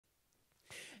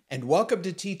And welcome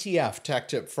to TTF Tech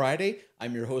Tip Friday.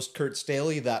 I'm your host, Kurt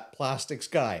Staley, that plastics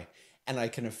guy. And I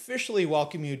can officially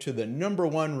welcome you to the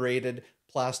 #1 rated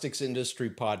plastics industry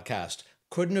podcast.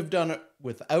 Couldn't have done it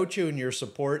without you and your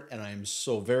support, and I'm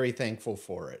so very thankful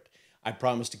for it. I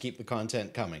promise to keep the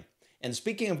content coming. And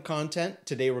speaking of content,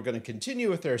 today we're going to continue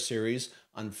with our series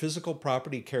on physical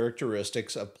property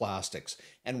characteristics of plastics.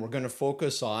 And we're going to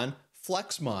focus on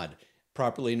FlexMod,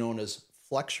 properly known as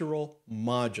Flexural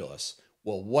Modulus.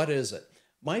 Well, what is it?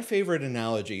 My favorite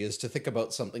analogy is to think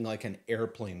about something like an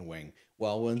airplane wing.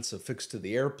 Well, once affixed to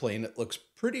the airplane, it looks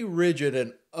pretty rigid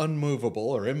and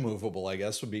unmovable, or immovable, I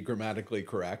guess would be grammatically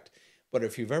correct. But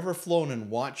if you've ever flown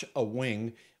and watched a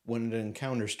wing, when it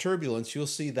encounters turbulence, you'll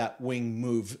see that wing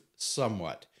move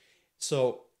somewhat.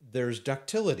 So there's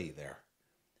ductility there.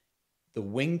 The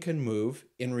wing can move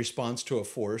in response to a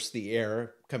force, the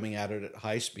air coming at it at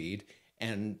high speed,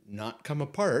 and not come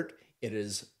apart. It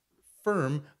is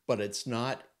firm, but it's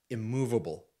not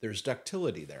immovable. There's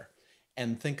ductility there.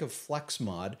 And think of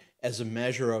FlexMod as a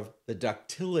measure of the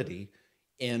ductility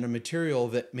in a material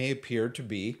that may appear to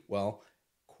be, well,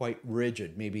 quite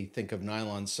rigid. Maybe think of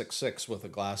nylon 6/6 with a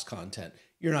glass content.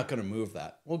 You're not going to move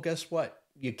that. Well, guess what?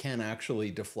 You can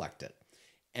actually deflect it.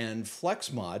 And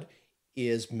FlexMod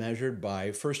is measured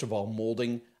by, first of all,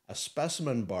 molding a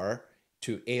specimen bar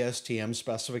to ASTM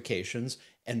specifications,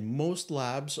 and most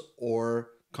labs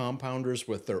or compounders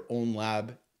with their own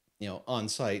lab, on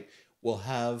site will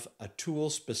have a tool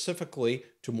specifically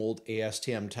to mold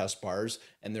ASTM test bars,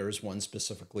 and there is one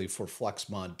specifically for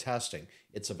FlexMod testing.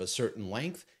 It's of a certain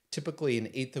length, typically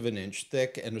 1/8 of an inch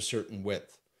thick and a certain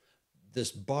width.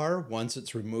 This bar, once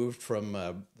it's removed from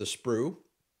the sprue,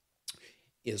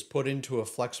 is put into a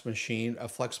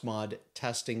FlexMod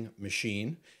testing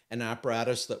machine, an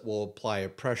apparatus that will apply a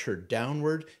pressure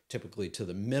downward, typically to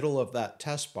the middle of that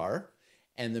test bar,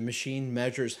 and the machine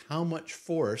measures how much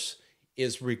force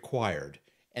is required.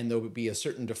 And there would be a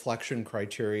certain deflection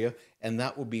criteria, and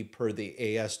that will be per the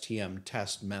ASTM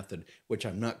test method, which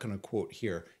I'm not going to quote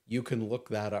here. You can look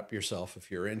that up yourself if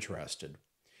you're interested.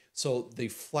 So the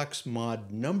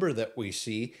FlexMod number that we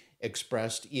see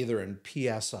expressed either in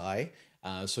PSI,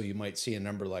 so you might see a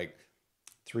number like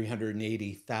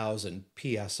 380,000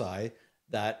 PSI.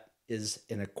 That is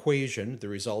an equation, the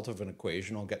result of an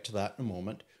equation. I'll get to that in a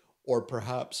moment. Or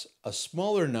perhaps a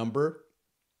smaller number,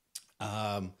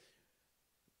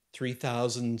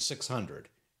 3,600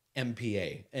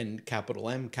 MPa, and capital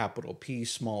M, capital P,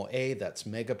 small a, that's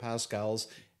megapascals,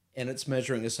 and it's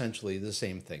measuring essentially the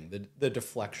same thing, the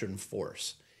deflection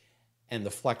force. And the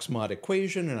FlexMod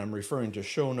equation, and I'm referring to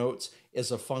show notes,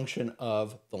 is a function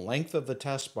of the length of the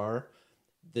test bar,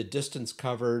 the distance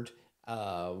covered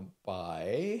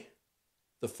by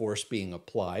the force being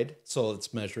applied. So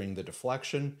it's measuring the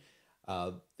deflection,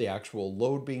 the actual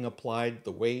load being applied,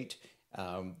 the weight,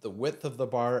 the width of the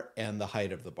bar, and the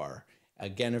height of the bar.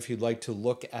 Again, if you'd like to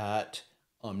look at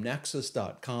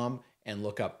omnexus.com and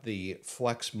look up the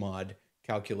FlexMod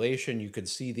calculation, you can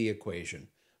see the equation.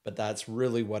 But that's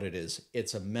really what it is.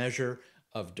 It's a measure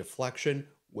of deflection,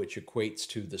 which equates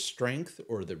to the strength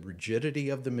or the rigidity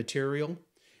of the material.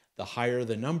 The higher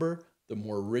the number, the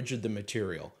more rigid the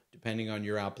material. Depending on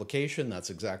your application, that's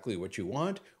exactly what you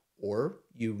want. Or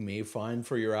you may find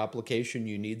for your application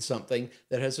you need something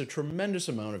that has a tremendous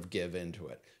amount of give into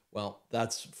it. Well,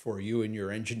 that's for you and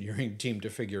your engineering team to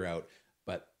figure out.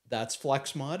 But that's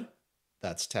FlexMod.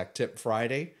 That's Tech Tip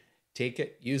Friday. Take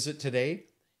it, use it today.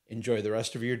 Enjoy the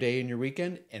rest of your day and your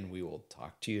weekend, and we will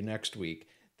talk to you next week.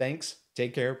 Thanks.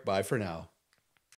 Take care. Bye for now.